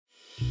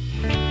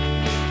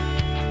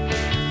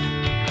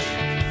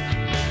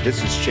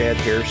This is Chad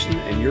Harrison,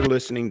 and you're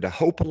listening to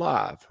Hope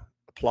Alive,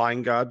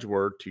 applying God's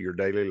Word to your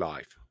daily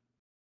life.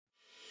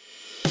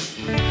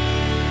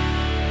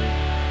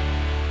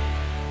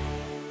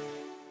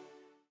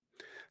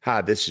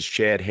 Hi, this is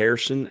Chad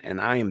Harrison, and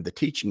I am the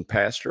teaching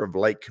pastor of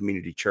Lake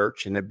Community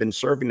Church and have been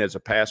serving as a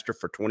pastor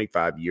for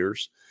 25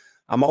 years.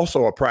 I'm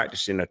also a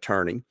practicing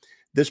attorney.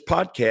 This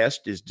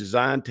podcast is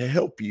designed to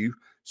help you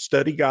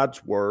study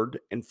God's Word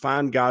and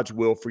find God's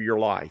will for your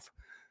life.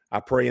 I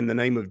pray in the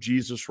name of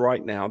Jesus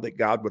right now that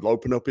God would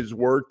open up His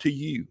Word to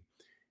you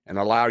and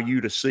allow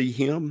you to see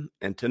Him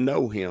and to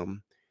know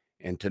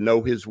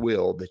His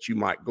will, that you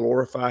might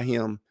glorify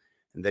Him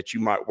and that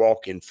you might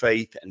walk in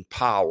faith and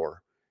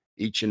power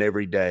each and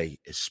every day,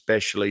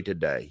 especially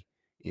today,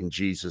 in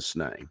Jesus'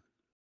 name.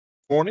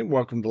 Morning.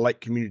 Welcome to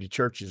Lake Community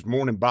Church's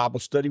morning Bible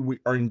study. We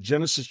are in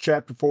Genesis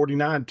chapter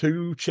 49,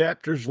 2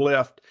 chapters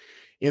left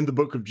in the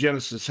book of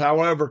Genesis.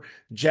 However,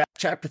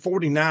 chapter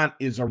 49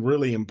 is a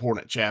really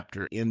important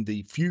chapter in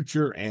the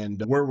future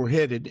and where we're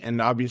headed. And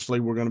obviously,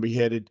 we're going to be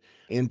headed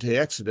into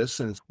Exodus,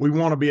 and we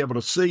want to be able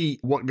to see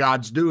what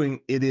God's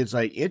doing. It is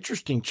an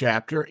interesting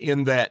chapter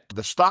in that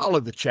the style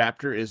of the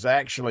chapter is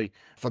actually,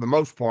 for the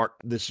most part,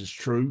 this is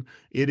true,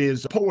 it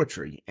is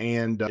poetry,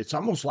 and it's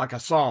almost like a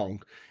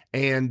song.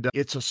 And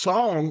it's a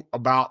song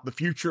about the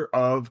future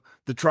of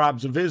the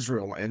tribes of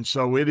Israel. And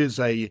so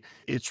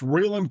it's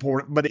real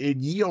important, but it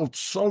yields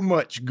so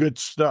much good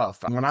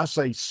stuff. And when I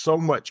say so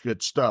much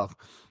good stuff,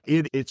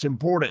 it's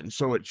important.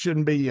 So it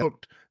shouldn't be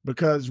hooked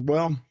because,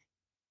 well,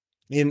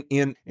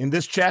 in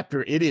this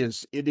chapter, it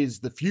is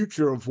the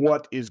future of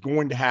what is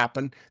going to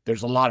happen.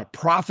 There's a lot of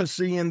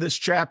prophecy in this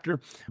chapter.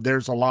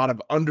 There's a lot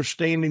of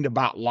understanding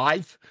about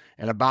life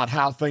and about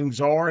how things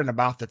are and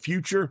about the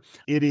future.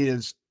 It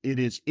is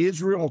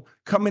Israel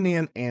coming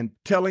in and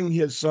telling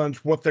his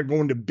sons what they're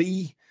going to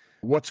be,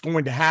 what's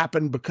going to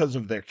happen because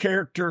of their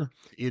character.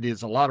 It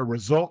is a lot of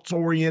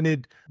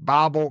results-oriented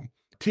Bible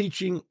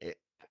teaching,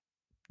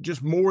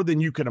 just more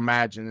than you can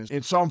imagine.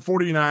 In Psalm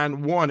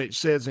 49:1, it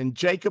says, "And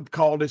Jacob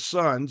called his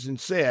sons and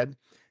said,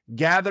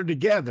 Gather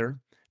together,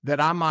 that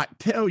I might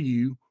tell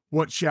you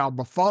what shall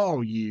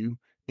befall you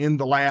in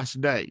the last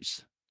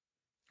days."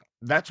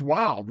 That's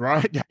wild,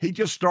 right? He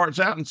just starts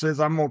out and says,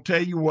 I'm going to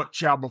tell you what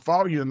shall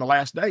befall you in the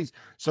last days.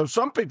 So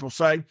some people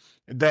say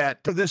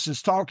that this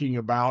is talking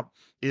about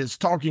in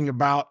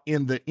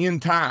the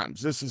end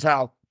times. This is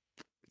how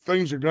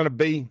things are going to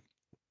be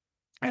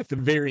at the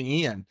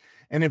very end.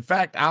 And in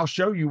fact, I'll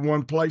show you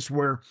one place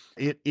where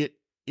it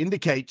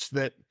indicates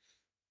that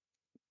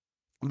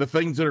the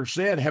things that are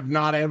said have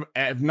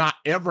not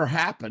ever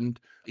happened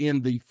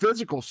in the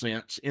physical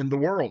sense in the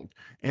world.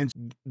 And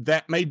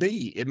that may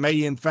be, it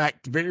may in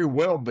fact very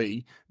well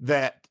be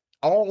that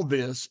all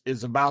this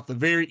is about the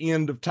very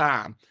end of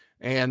time.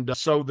 And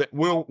so that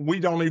we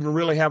don't even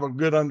really have a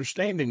good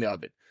understanding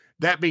of it.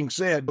 That being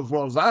said, as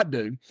well as I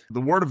do, the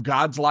Word of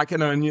God's like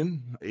an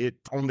onion. It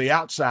on the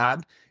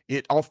outside,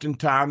 it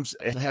oftentimes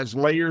has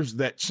layers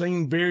that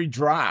seem very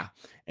dry.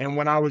 And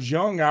when I was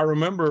young, I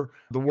remember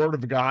the Word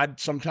of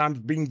God sometimes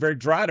being very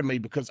dry to me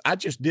because I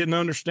just didn't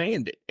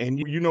understand it. And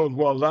you know as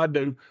well as I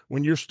do,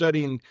 when you're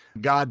studying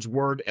God's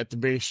Word at the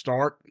very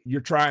start,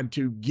 you're trying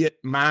to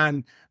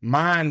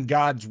mine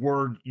God's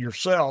Word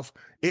yourself.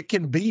 It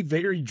can be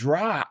very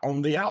dry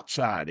on the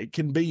outside. It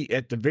can be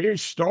at the very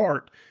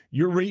start,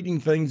 you're reading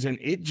things and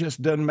it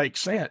just doesn't make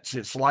sense.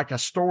 It's like a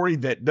story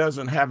that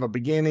doesn't have a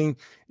beginning.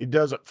 It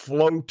doesn't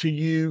flow to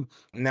you.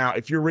 Now,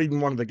 if you're reading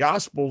one of the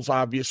Gospels,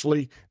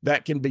 obviously,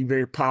 that can be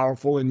very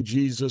powerful in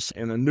Jesus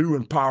in a new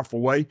and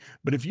powerful way.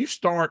 But if you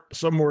start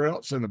somewhere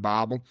else in the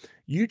Bible,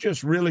 you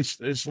just really,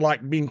 it's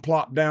like being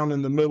plopped down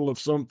in the middle of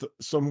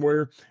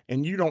somewhere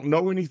and you don't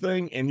know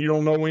anything and you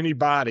don't know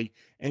anybody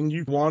and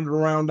you wander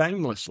around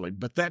aimlessly.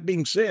 But that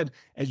being said,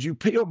 as you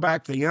peel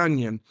back the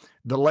onion,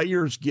 the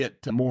layers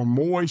get more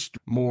moist,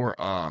 more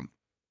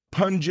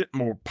pungent,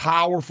 more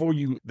powerful.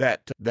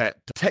 That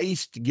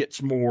taste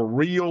gets more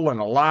real and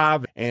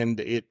alive, and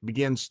it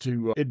begins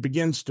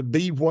to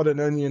be what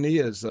an onion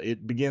is.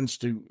 It begins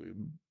to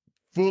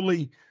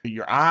fully,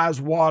 your eyes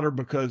water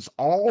because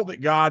all that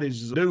God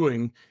is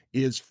doing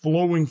is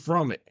flowing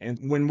from it.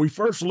 And when we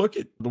first look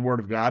at the Word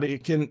of God,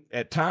 it can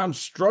at times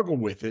struggle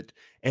with it.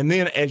 And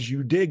then as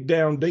you dig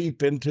down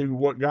deep into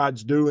what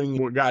God's doing,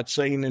 what God's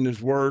saying in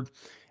His Word,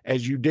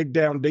 as you dig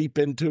down deep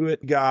into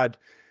it, God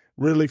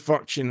really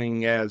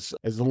functioning as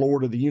the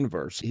Lord of the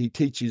universe. He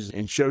teaches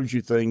and shows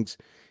you things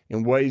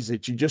in ways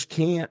that you just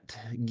can't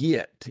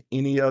get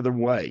any other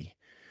way.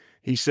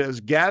 He says,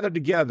 gather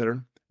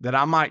together that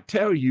I might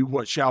tell you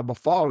what shall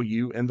befall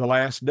you in the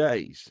last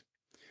days.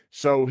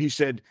 So he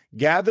said,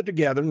 gather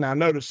together. Now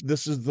notice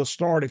this is the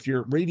start. If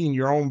you're reading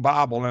your own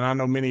Bible, and I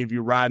know many of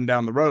you riding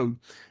down the road,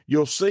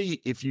 you'll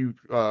see if you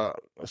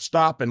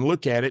stop and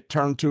look at it,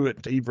 turn to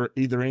it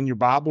either in your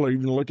Bible or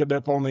even look it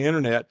up on the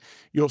internet,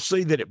 you'll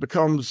see that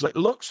it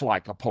looks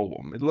like a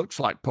poem. It looks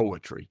like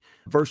poetry.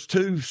 Verse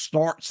 2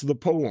 starts the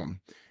poem,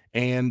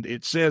 and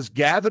it says,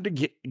 gather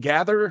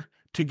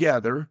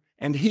together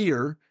and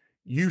hear,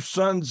 you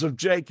sons of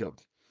Jacob,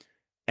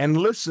 and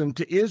listen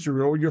to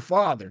Israel, your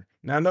father.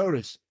 Now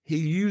notice, he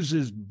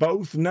uses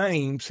both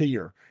names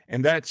here.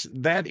 And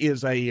that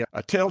is a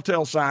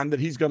telltale sign that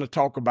he's going to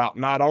talk about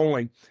not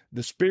only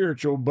the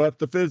spiritual, but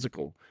the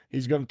physical.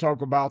 He's going to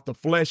talk about the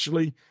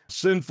fleshly,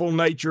 sinful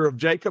nature of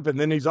Jacob. And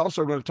then he's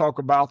also going to talk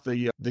about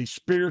the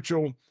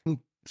spiritual,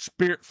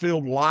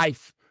 spirit-filled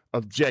life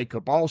of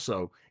Jacob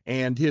also.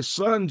 And his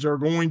sons are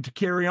going to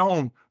carry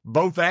on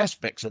both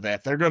aspects of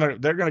that. They're going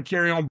to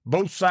carry on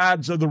both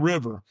sides of the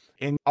river.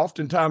 And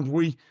oftentimes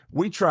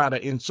we try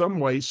to, in some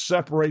ways,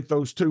 separate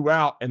those two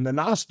out. And the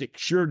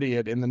Gnostics sure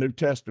did in the New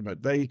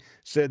Testament. They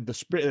said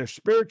they're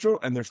spiritual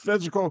and they're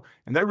physical,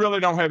 and they really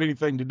don't have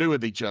anything to do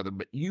with each other.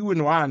 But you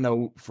and I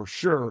know for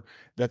sure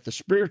that the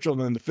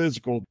spiritual and the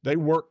physical, they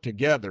work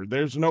together.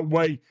 There's no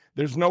way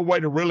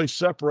to really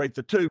separate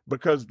the two,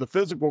 because the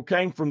physical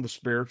came from the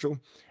spiritual,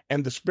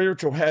 and the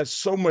spiritual has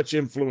so much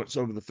influence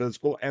over the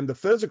physical, and the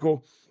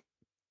physical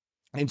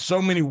in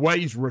so many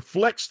ways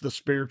reflects the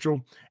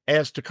spiritual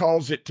as to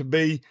cause it to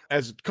be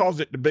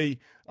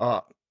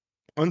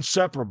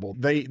inseparable.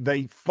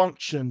 They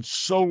function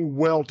so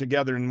well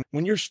together. And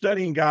when you're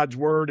studying God's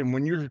word and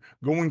when you're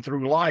going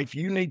through life,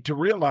 you need to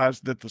realize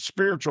that the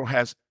spiritual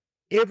has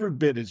every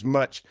bit as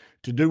much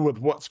to do with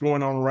what's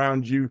going on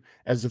around you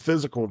as the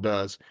physical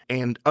does.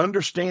 And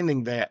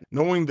understanding that,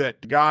 knowing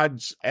that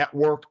God's at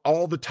work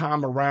all the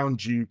time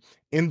around you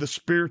in the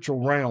spiritual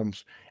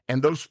realms,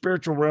 and those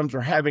spiritual realms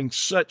are having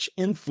such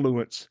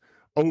influence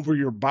over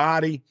your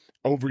body,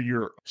 over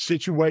your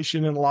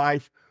situation in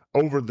life,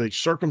 over the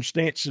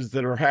circumstances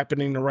that are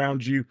happening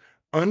around you.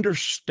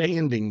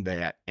 Understanding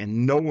that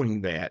and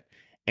knowing that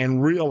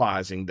and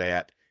realizing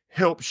that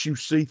helps you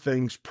see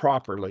things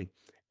properly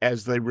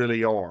as they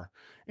really are.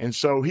 And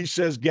so he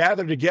says,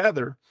 gather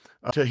together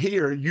to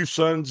hear, you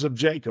sons of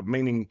Jacob,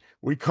 meaning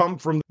we come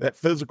from that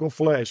physical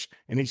flesh.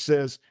 And he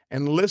says,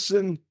 and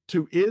listen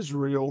to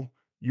Israel,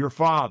 your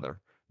father.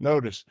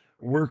 Notice,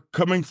 we're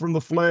coming from the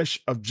flesh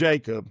of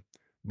Jacob,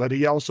 but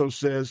he also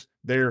says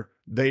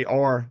they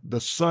are the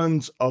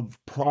sons of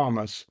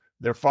promise,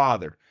 their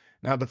father.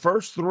 Now, the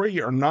first three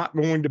are not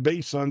going to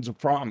be sons of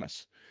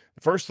promise.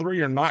 The first three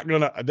they're not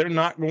going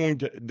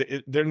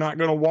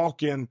to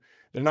walk in,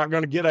 they're not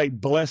going to get a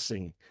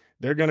blessing.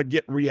 They're going to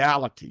get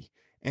reality.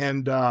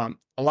 And a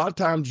lot of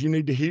times you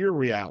need to hear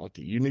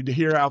reality. You need to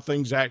hear how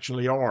things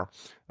actually are.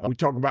 We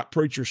talk about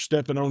preachers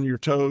stepping on your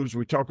toes.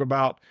 We talk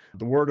about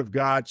the word of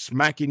God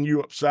smacking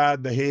you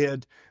upside the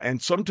head.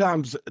 And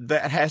sometimes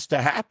that has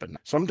to happen.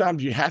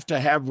 Sometimes you have to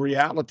have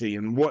reality.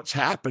 And what's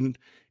happened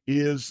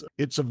is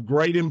it's of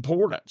great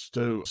importance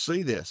to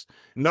see this.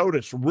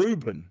 Notice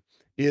Reuben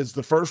is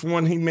the first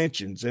one he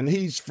mentions. And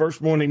he's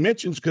first one he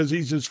mentions because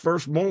he's his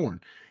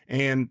firstborn.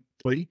 And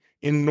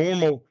in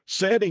normal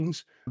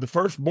settings, the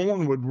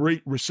firstborn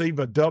would receive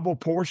a double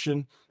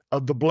portion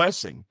of the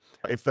blessing.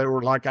 If they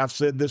were, like I've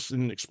said this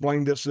and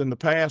explained this in the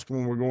past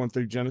when we're going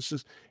through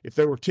Genesis, if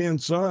there were 10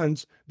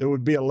 sons, there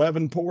would be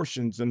 11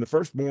 portions, and the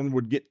firstborn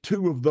would get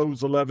 2 of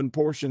those 11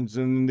 portions,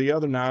 and the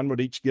other 9 would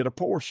each get a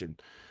portion.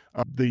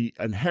 The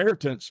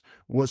inheritance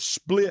was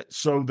split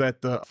so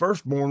that the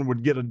firstborn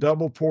would get a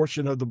double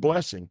portion of the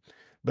blessing.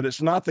 But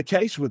it's not the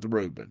case with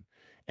Reuben.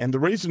 And the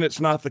reason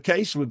it's not the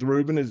case with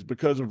Reuben is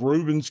because of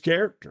Reuben's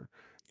character.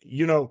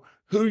 You know,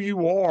 who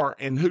you are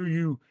and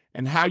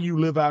how you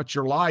live out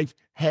your life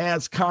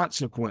has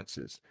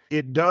consequences.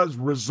 It does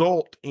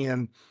result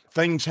in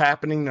things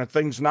happening or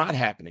things not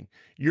happening.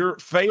 Your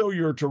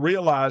failure to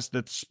realize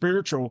that the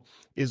spiritual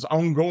is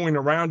ongoing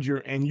around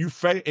you, and your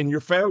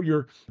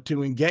failure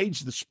to engage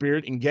the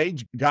Spirit,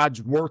 engage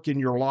God's work in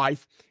your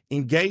life,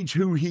 engage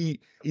who He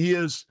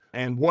is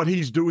and what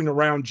He's doing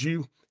around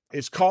you,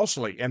 is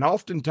costly. And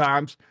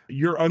oftentimes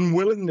your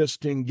unwillingness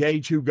to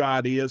engage who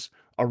God is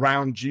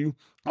around you,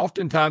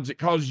 oftentimes it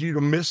causes you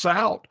to miss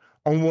out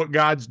on what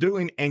God's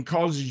doing and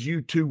causes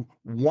you to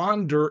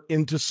wander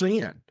into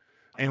sin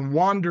and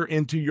wander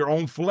into your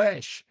own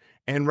flesh.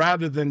 And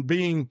rather than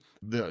being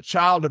the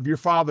child of your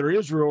father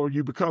Israel,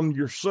 you become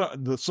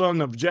the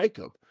son of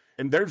Jacob.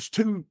 And there's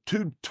two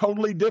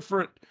totally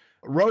different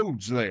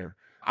roads there.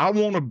 I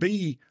want to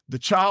be the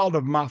child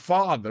of my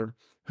father,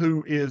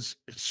 who is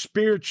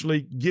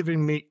spiritually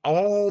giving me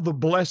all the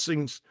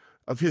blessings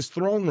of his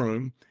throne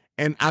room.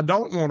 And I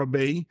don't want to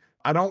be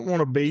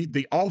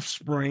the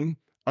offspring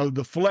of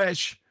the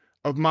flesh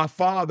of my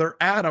father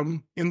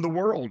Adam in the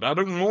world. I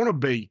don't want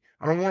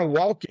to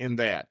walk in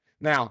that.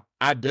 Now,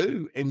 I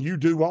do, and you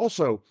do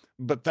also,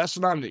 but that's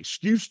not an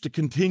excuse to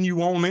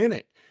continue on in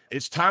it.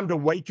 It's time to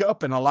wake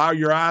up and allow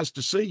your eyes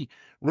to see.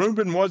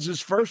 Reuben was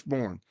his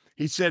firstborn.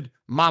 He said,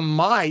 my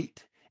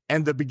might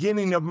and the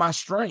beginning of my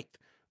strength.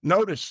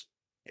 Notice,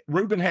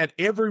 Reuben had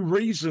every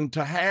reason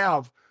to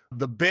have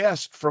the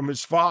best from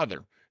his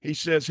father. He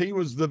says he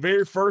was the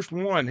very first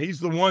one. He's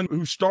the one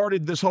who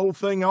started this whole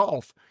thing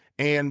off.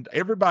 And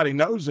everybody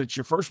knows that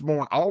your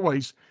firstborn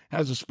always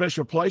has a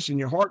special place in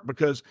your heart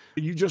because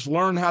you just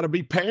learn how to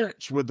be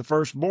parents with the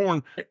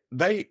firstborn.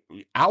 I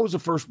was a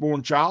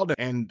firstborn child,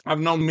 and I've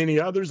known many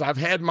others. I've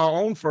had my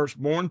own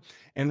firstborn,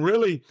 and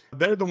really,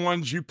 they're the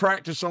ones you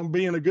practice on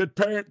being a good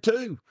parent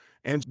too.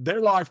 And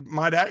their life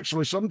might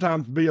actually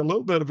sometimes be a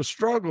little bit of a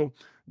struggle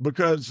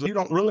because you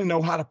don't really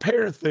know how to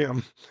parent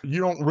them.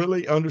 You don't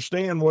really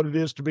understand what it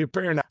is to be a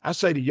parent. I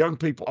say to young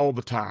people all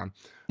the time,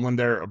 when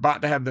they're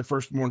about to have their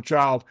firstborn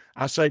child,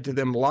 I say to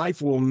them,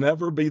 life will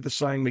never be the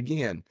same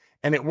again.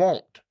 And it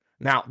won't.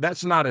 Now,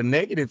 that's not a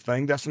negative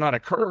thing. That's not a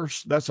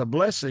curse. That's a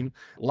blessing.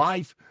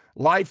 Life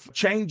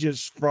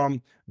changes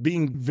from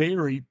being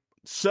very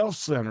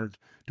self-centered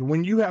to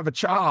when you have a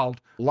child,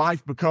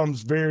 life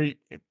becomes very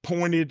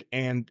pointed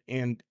and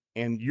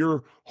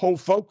your whole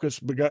focus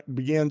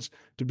begins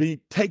to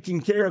be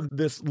taking care of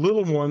this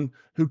little one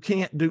who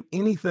can't do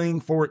anything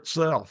for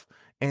itself.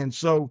 And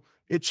so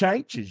it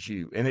changes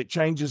you, and it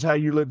changes how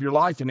you live your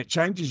life, and it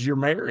changes your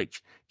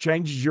marriage,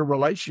 changes your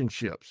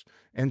relationships.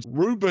 And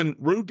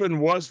Reuben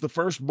was the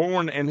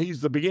firstborn, and he's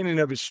the beginning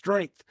of his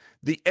strength,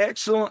 the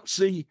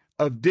excellency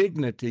of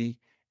dignity,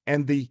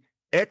 and the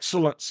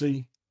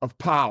excellency of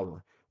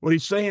power. What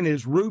he's saying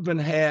is Reuben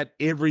had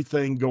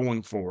everything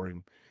going for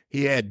him.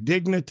 He had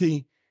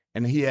dignity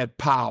and he had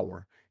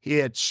power. He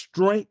had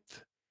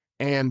strength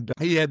and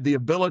he had the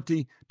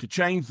ability to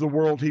change the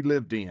world he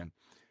lived in.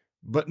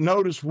 But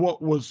notice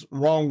what was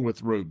wrong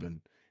with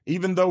Reuben.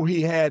 Even though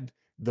he had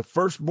the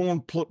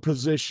firstborn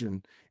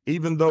position,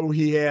 even though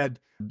he had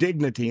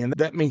dignity, and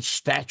that means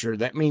stature,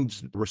 that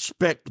means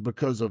respect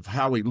because of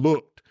how he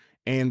looked,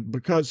 and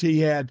because he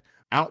had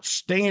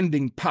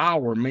outstanding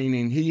power,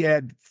 meaning he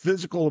had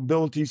physical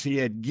abilities, he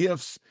had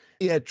gifts,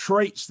 he had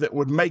traits that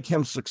would make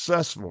him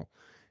successful.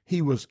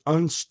 He was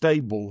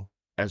unstable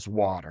as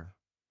water,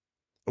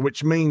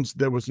 which means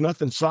there was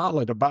nothing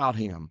solid about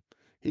him.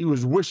 He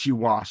was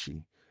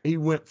wishy-washy. He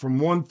went from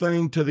one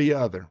thing to the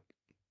other.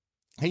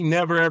 He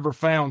never ever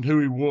found who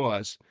he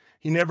was.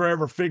 He never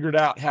ever figured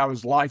out how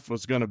his life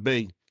was going to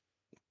be.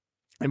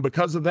 And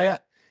because of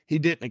that, he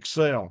didn't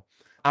excel.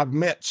 I've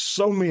met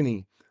so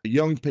many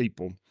young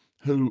people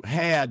who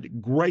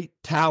had great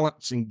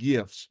talents and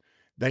gifts.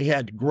 They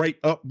had great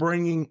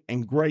upbringing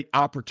and great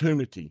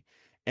opportunity.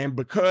 And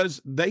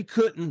because they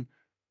couldn't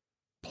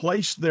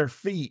place their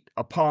feet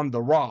upon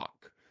the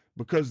rock,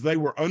 because they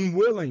were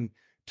unwilling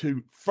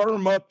to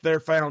firm up their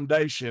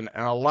foundation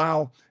and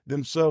allow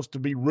themselves to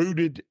be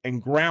rooted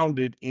and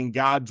grounded in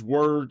God's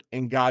word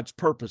and God's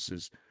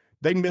purposes,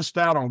 they missed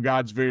out on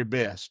God's very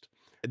best.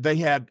 They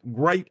had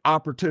great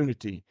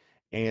opportunity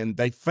and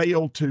they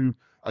failed to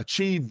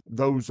achieve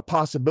those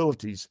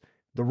possibilities.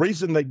 The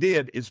reason they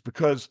did is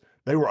because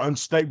they were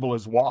unstable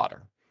as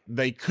water.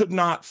 They could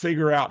not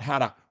figure out how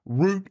to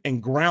root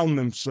and ground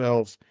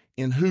themselves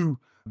in who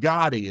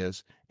God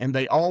is, and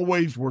they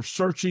always were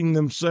searching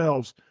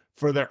themselves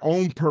for their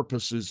own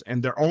purposes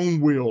and their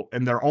own will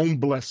and their own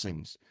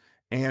blessings.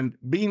 And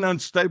being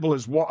unstable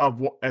as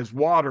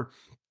water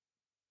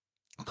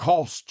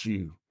costs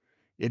you.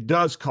 It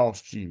does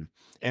cost you.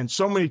 And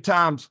so many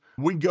times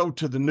we go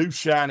to the new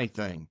shiny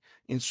thing.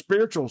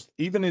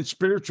 Even in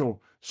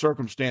spiritual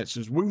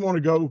circumstances, we want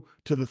to go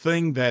to the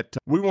thing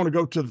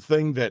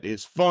that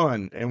is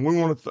fun, and we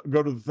want to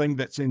go to the thing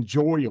that's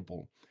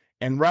enjoyable.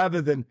 And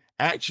rather than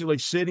actually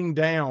sitting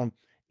down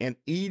and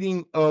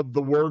eating of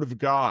the Word of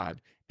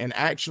God, and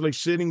actually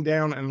sitting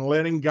down and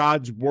letting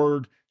God's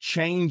Word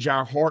change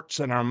our hearts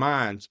and our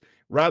minds,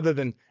 rather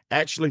than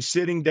actually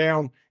sitting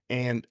down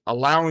and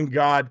allowing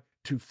God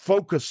to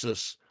focus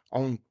us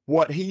on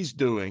what He's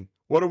doing,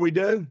 what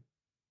do?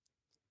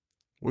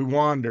 We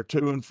wander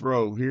to and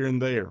fro here and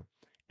there.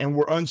 And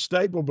we're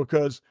unstable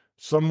because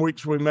some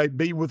weeks we may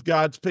be with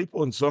God's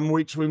people and some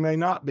weeks we may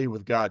not be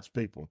with God's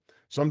people.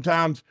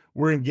 Sometimes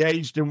we're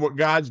engaged in what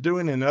God's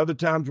doing and other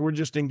times we're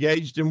just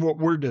engaged in what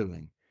we're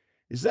doing.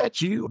 Is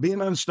that you? Being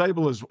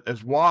unstable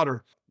as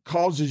water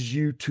causes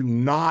you to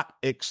not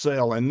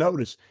excel. And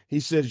notice,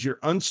 he says, you're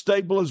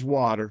unstable as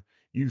water,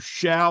 you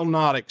shall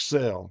not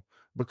excel.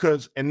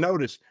 Because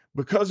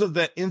of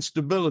that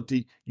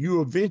instability,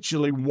 you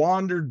eventually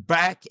wandered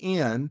back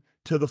in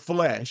to the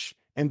flesh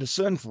and to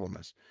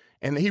sinfulness.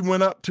 And he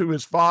went up to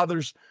his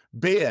father's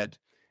bed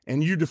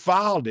and you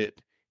defiled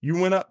it. You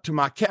went up to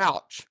my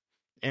couch.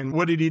 And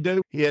what did he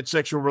do? He had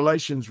sexual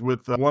relations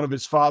with one of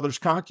his father's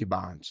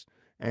concubines.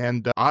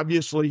 And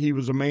obviously he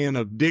was a man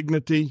of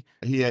dignity.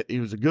 He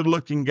was a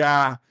good-looking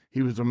guy.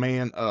 He was a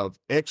man of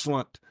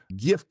excellent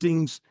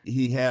giftings.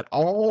 He had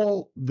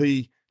all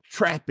the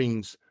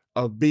trappings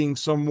of being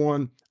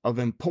someone of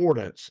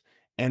importance.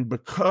 And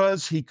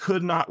because he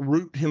could not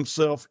root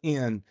himself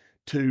in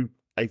to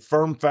a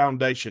firm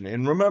foundation,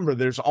 and remember,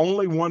 there's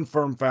only one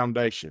firm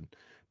foundation,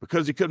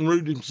 because he couldn't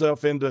root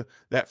himself into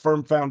that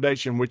firm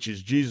foundation, which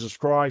is Jesus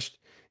Christ,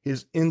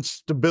 his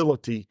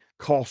instability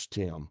cost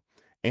him.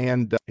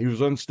 And he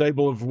was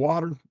unstable as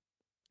water,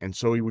 and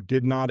so he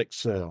did not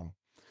excel.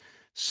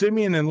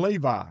 Simeon and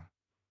Levi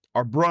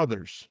are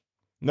brothers.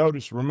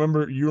 Notice, you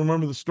remember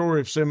the story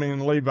of Simeon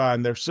and Levi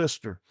and their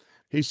sister.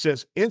 He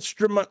says,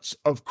 instruments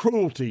of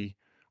cruelty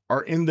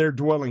are in their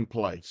dwelling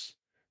place.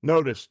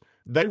 Notice,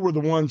 they were the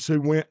ones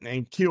who went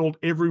and killed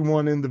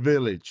everyone in the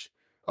village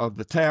of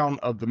the town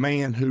of the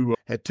man who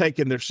had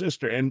taken their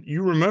sister. And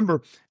you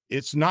remember,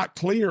 it's not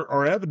clear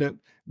or evident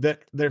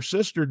that their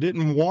sister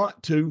didn't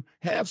want to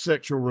have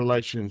sexual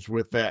relations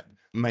with that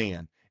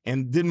man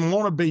and didn't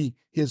want to be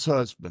his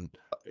husband.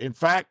 In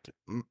fact,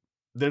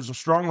 there's a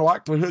strong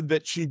likelihood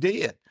that she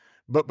did.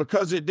 But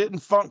because it didn't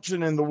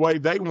function in the way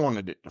they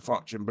wanted it to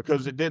function,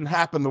 because it didn't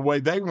happen the way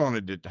they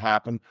wanted it to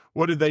happen,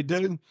 what did they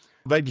do?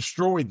 They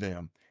destroyed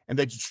them. And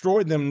they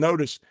destroyed them,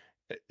 notice,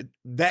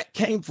 that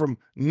came from,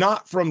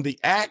 not from the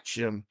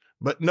action,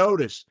 but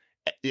notice,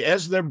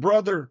 as their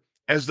brother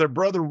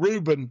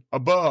Reuben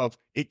above,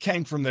 it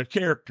came from their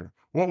character.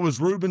 What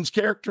was Reuben's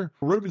character?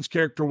 Reuben's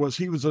character was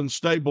he was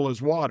unstable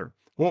as water.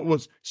 What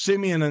was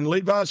Simeon and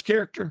Levi's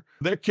character?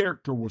 Their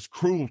character was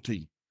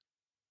cruelty.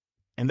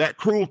 And that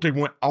cruelty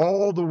went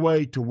all the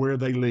way to where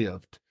they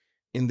lived,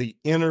 in the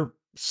inner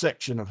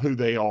section of who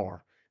they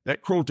are.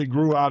 That cruelty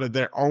grew out of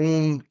their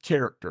own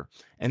character.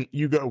 And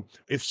you go,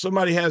 if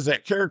somebody has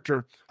that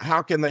character,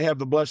 how can they have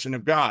the blessing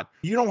of God?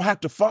 You don't have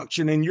to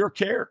function in your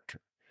character.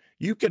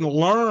 You can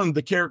learn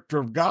the character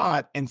of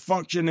God and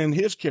function in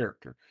his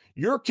character.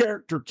 Your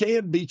character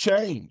can be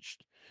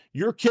changed.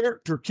 Your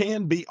character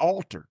can be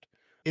altered.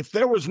 If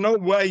there was no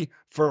way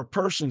for a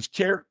person's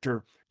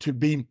character to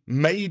be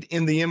made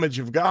in the image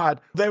of God,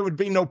 there would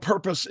be no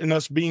purpose in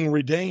us being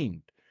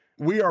redeemed.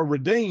 We are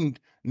redeemed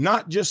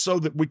not just so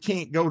that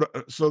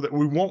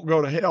we won't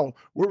go to hell.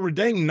 We're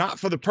redeemed not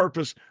for the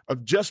purpose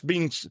of just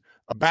being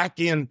back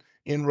in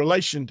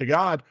relation to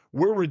God.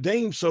 We're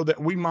redeemed so that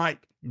we might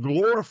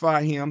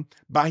glorify him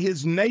by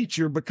his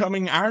nature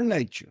becoming our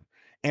nature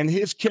and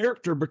his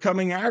character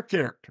becoming our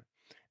character.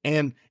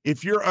 And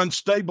if you're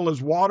unstable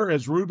as water,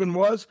 as Reuben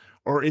was,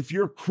 or if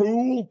you're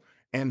cruel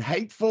and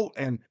hateful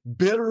and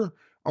bitter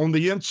on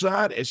the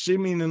inside, as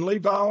Simeon and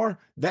Levi are,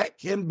 that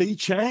can be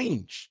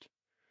changed.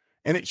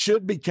 And it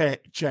should be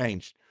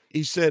changed.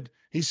 He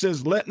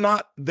says, let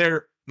not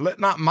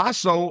my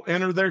soul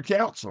enter their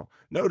counsel.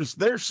 Notice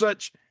they're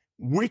such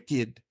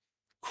wicked,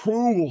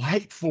 cruel,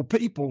 hateful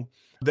people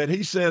that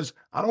he says,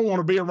 I don't want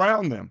to be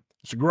around them.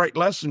 It's a great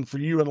lesson for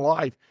you in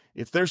life.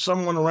 If there's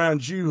someone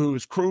around you who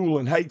is cruel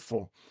and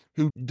hateful,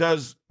 who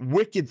does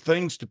wicked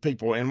things to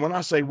people, and when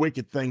I say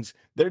wicked things,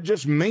 they're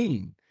just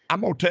mean.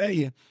 I'm going to tell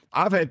you,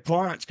 I've had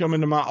clients come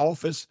into my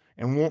office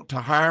and want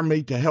to hire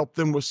me to help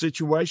them with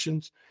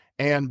situations.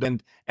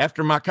 And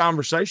after my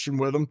conversation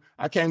with them,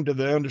 I came to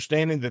the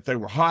understanding that they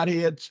were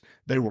hotheads,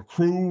 they were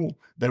cruel,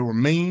 they were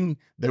mean,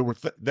 they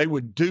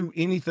would do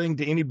anything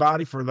to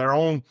anybody for their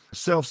own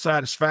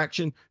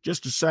self-satisfaction,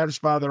 just to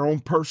satisfy their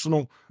own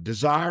personal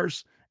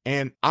desires.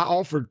 And I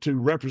offered to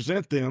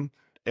represent them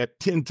at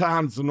 10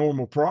 times the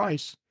normal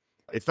price.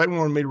 If they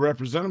wanted me to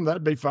represent them,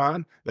 that'd be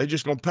fine. They're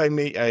just going to pay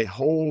me a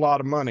whole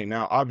lot of money.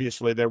 Now,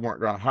 obviously, they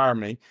weren't going to hire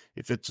me.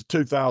 If it's a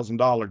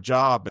 $2,000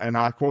 job and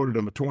I quoted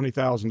them a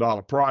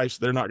 $20,000 price,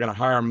 they're not going to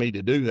hire me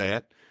to do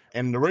that.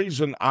 And the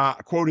reason I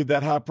quoted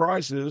that high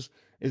price is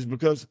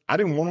because I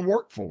didn't want to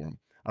work for them.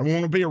 I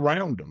didn't want to be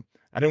around them.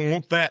 I didn't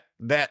want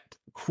that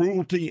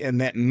cruelty and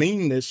that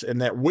meanness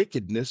and that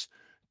wickedness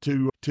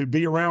to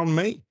be around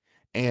me.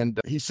 And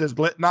he says,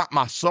 let not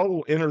my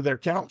soul enter their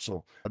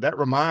counsel. That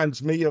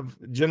reminds me of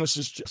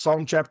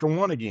Psalm chapter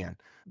 1 again.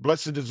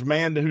 Blessed is the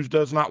man who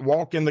does not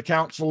walk in the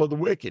counsel of the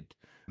wicked,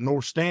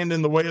 nor stand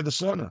in the way of the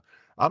sinner.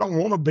 I don't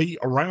want to be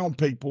around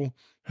people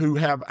who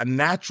have a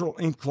natural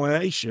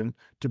inclination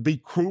to be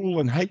cruel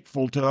and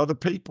hateful to other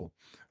people.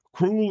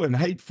 Cruel and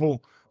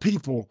hateful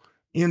people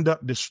end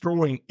up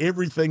destroying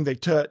everything they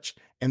touch,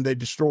 and they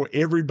destroy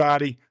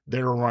everybody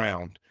they're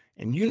around.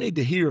 And you need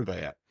to hear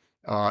that.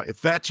 If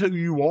that's who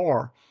you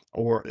are,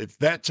 or if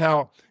that's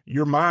how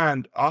your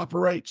mind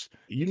operates,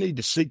 you need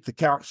to seek the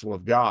counsel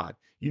of God.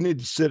 You need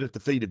to sit at the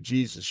feet of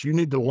Jesus. You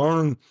need to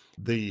learn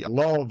the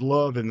law of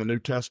love in the New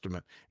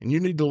Testament. And you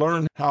need to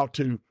learn how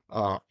to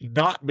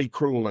not be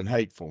cruel and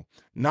hateful,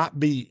 not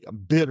be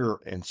bitter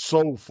and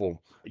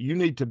soulful. You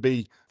need to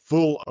be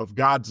full of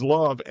God's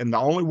love. And the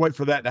only way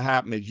for that to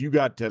happen is you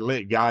got to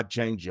let God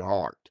change your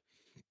heart.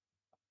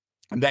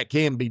 And that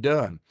can be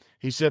done.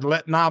 He said,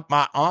 let not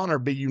my honor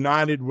be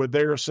united with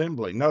their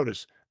assembly.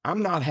 Notice,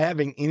 I'm not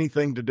having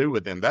anything to do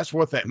with them. That's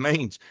what that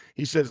means.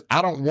 He says,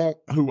 I don't want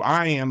who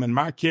I am and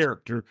my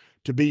character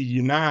to be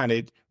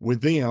united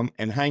with them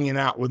and hanging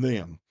out with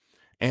them.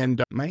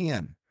 And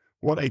man,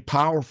 what a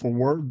powerful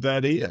word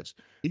that is.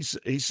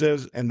 He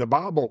says, and the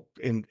Bible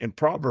in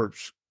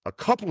Proverbs a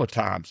couple of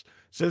times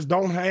says,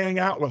 don't hang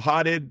out with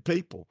hot-headed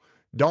people.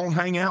 Don't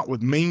hang out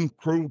with mean,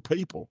 cruel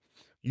people.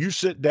 You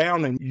sit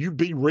down and you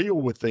be real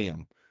with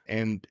them.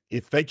 And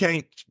if they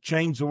can't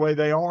change the way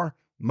they are,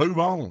 move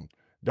on.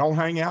 Don't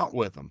hang out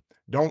with them.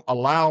 Don't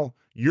allow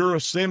your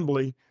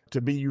assembly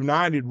to be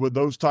united with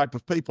those type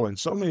of people. And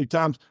so many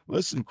times,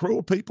 listen,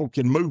 cruel people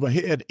can move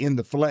ahead in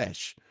the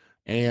flesh.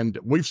 And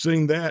we've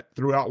seen that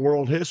throughout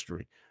world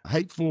history.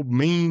 Hateful,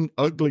 mean,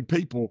 ugly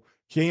people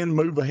can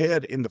move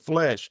ahead in the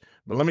flesh.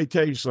 But let me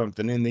tell you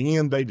something. In the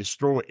end, they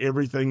destroy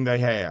everything they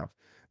have.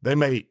 They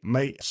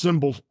may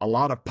assemble a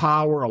lot of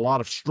power, a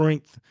lot of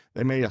strength.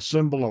 They may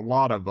assemble a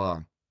lot of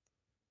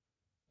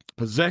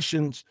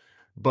possessions,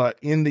 but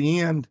in the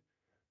end,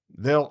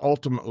 they'll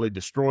ultimately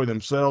destroy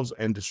themselves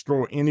and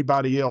destroy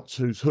anybody else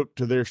who's hooked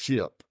to their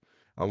ship.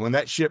 When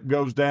that ship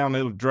goes down,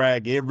 it'll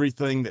drag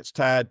everything that's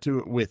tied to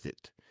it with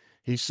it.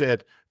 He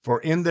said, for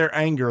in their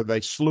anger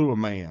they slew a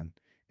man,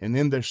 and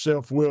in their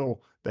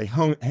self-will they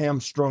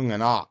hamstrung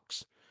an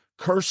ox.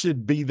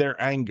 Cursed be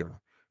their anger,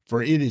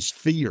 for it is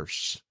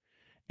fierce,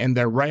 and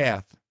their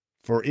wrath,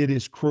 for it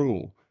is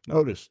cruel.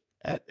 Notice,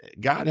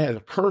 God had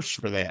a curse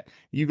for that.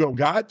 You go,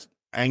 God's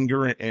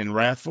anger and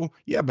wrathful.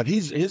 Yeah, but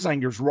his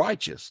anger is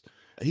righteous.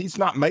 He's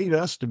not made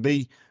us to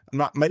be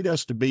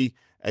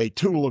a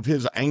tool of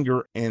his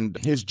anger and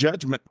his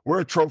judgment. We're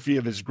a trophy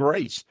of his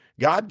grace.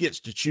 God gets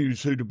to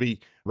choose who to be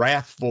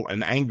wrathful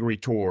and angry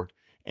toward,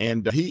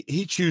 and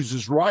he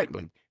chooses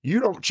rightly. You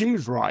don't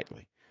choose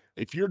rightly.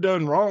 If you're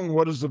done wrong,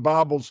 what is the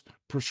Bible's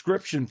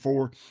prescription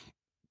for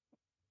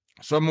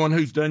someone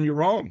who's done you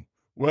wrong?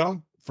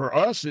 Well, for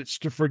us, it's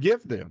to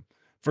forgive them.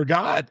 For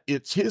God,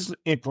 it's his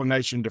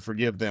inclination to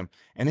forgive them.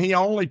 And he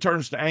only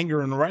turns to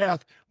anger and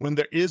wrath when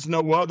there is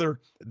no other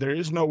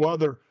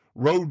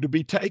road to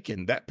be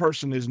taken. That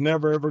person is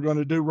never, ever going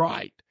to do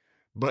right.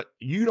 But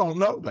you don't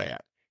know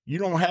that. You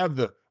don't have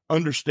the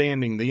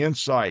understanding, the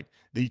insight,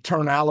 the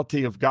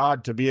eternality of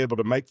God to be able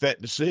to make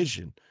that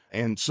decision.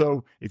 And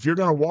so if you're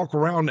going to walk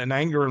around in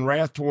anger and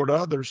wrath toward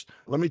others,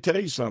 let me tell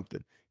you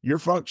something. You're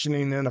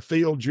functioning in a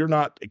field you're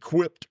not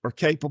equipped or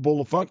capable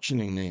of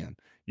functioning in.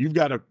 You've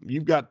got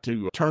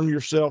to turn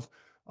yourself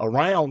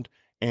around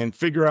and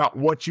figure out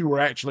what you were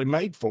actually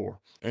made for.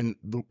 And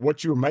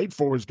what you were made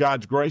for is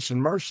God's grace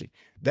and mercy.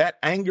 That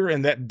anger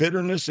and that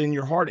bitterness in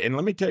your heart. And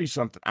let me tell you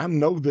something. I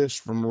know this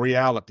from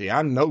reality.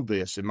 I know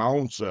this in my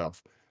own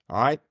self.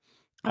 All right.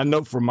 I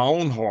know from my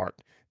own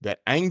heart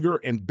that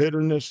anger and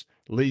bitterness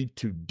lead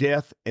to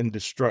death and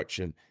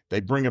destruction.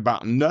 They bring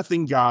about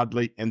nothing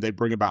godly and they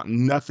bring about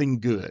nothing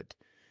good.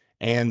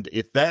 And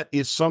if that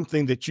is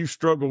something that you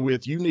struggle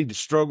with, you need to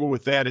struggle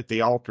with that at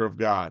the altar of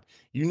God.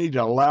 You need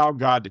to allow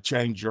God to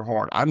change your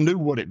heart. I knew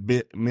what it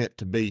meant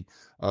to be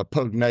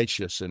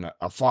pugnacious and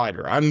a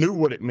fighter. I knew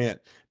what it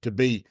meant to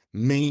be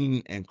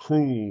mean and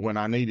cruel when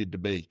I needed to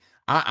be.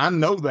 I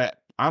know that.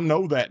 I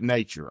know that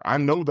nature. I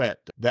know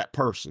that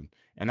person.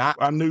 And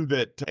I knew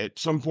that at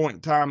some point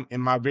in time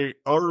in my very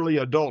early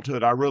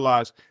adulthood, I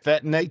realized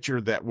that nature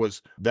that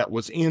was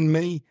in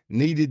me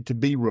needed to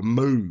be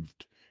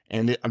removed.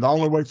 And the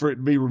only way for it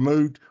to be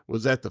removed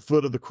was at the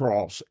foot of the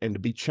cross and to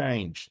be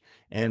changed.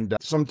 And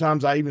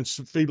sometimes I even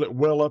feel it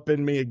well up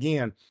in me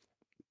again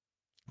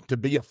to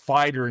be a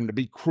fighter and to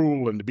be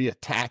cruel and to be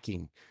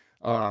attacking.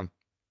 And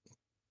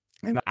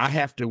I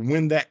have to,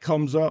 when that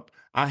comes up,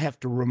 I have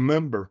to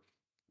remember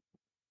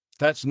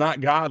that's not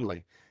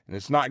godly. And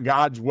it's not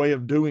God's way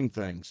of doing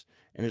things.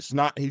 And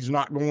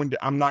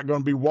I'm not going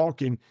to be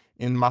walking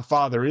in my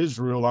father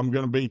Israel. I'm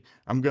going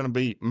to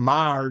be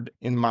mired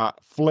in my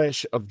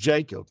flesh of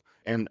Jacob.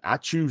 And I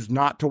choose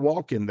not to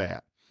walk in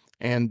that.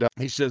 And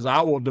he says,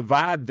 I will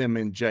divide them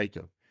in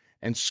Jacob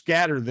and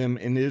scatter them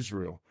in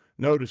Israel.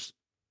 Notice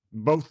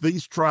both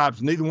these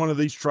tribes, neither one of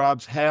these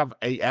tribes have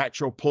a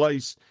actual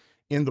place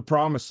in the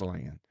promised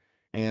land.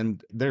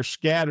 And they're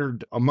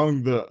scattered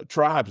among the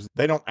tribes.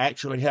 They don't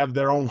actually have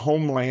their own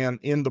homeland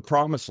in the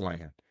promised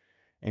land.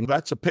 And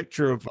that's a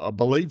picture of a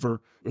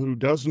believer who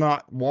does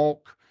not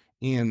walk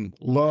in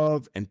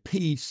love and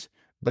peace,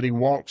 but he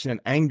walks in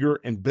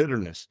anger and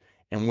bitterness.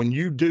 And when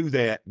you do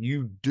that,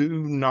 you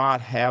do not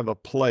have a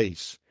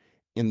place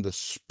in the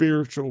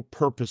spiritual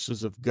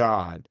purposes of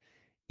God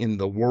in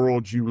the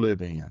world you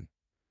live in.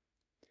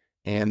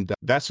 And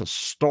that's a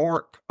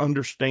stark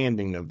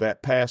understanding of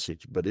that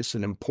passage, but it's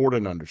an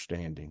important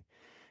understanding.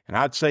 And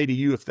I'd say to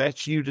you, if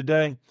that's you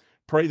today,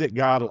 pray that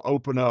God will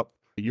open up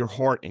your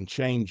heart and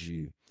change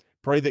you.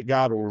 Pray that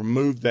God will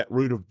remove that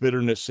root of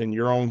bitterness in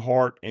your own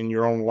heart and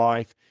your own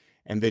life,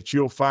 and that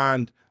you'll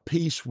find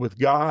peace with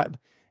God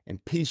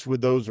and peace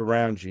with those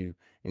around you.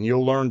 And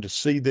you'll learn to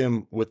see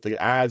them with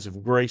the eyes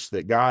of grace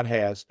that God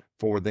has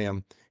for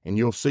them. And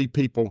you'll see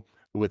people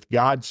with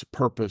God's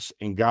purpose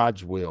and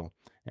God's will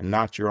and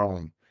not your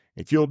own.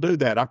 If you'll do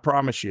that, I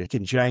promise you, He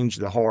can change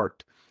the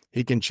heart.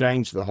 He can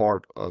change the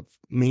heart of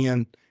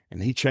men,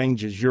 and He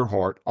changes your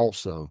heart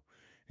also.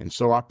 And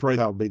so I pray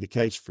that'll be the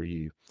case for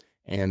you.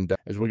 And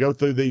as we go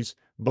through these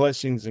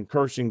blessings and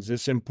cursings,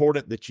 it's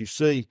important that you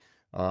see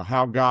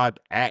how God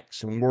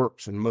acts and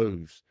works and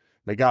moves.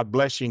 May God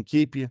bless you and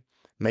keep you.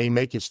 May He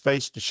make His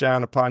face to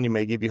shine upon you.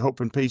 May He give you hope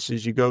and peace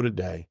as you go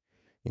today.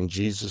 In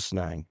Jesus'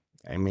 name,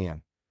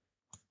 amen.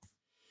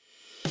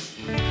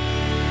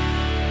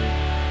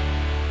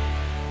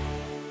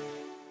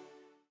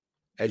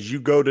 As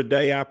you go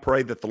today, I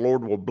pray that the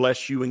Lord will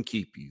bless you and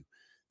keep you,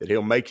 that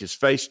He'll make His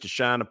face to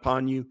shine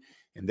upon you,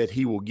 and that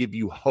He will give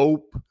you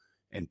hope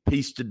and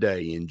peace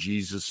today in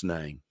Jesus'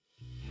 name.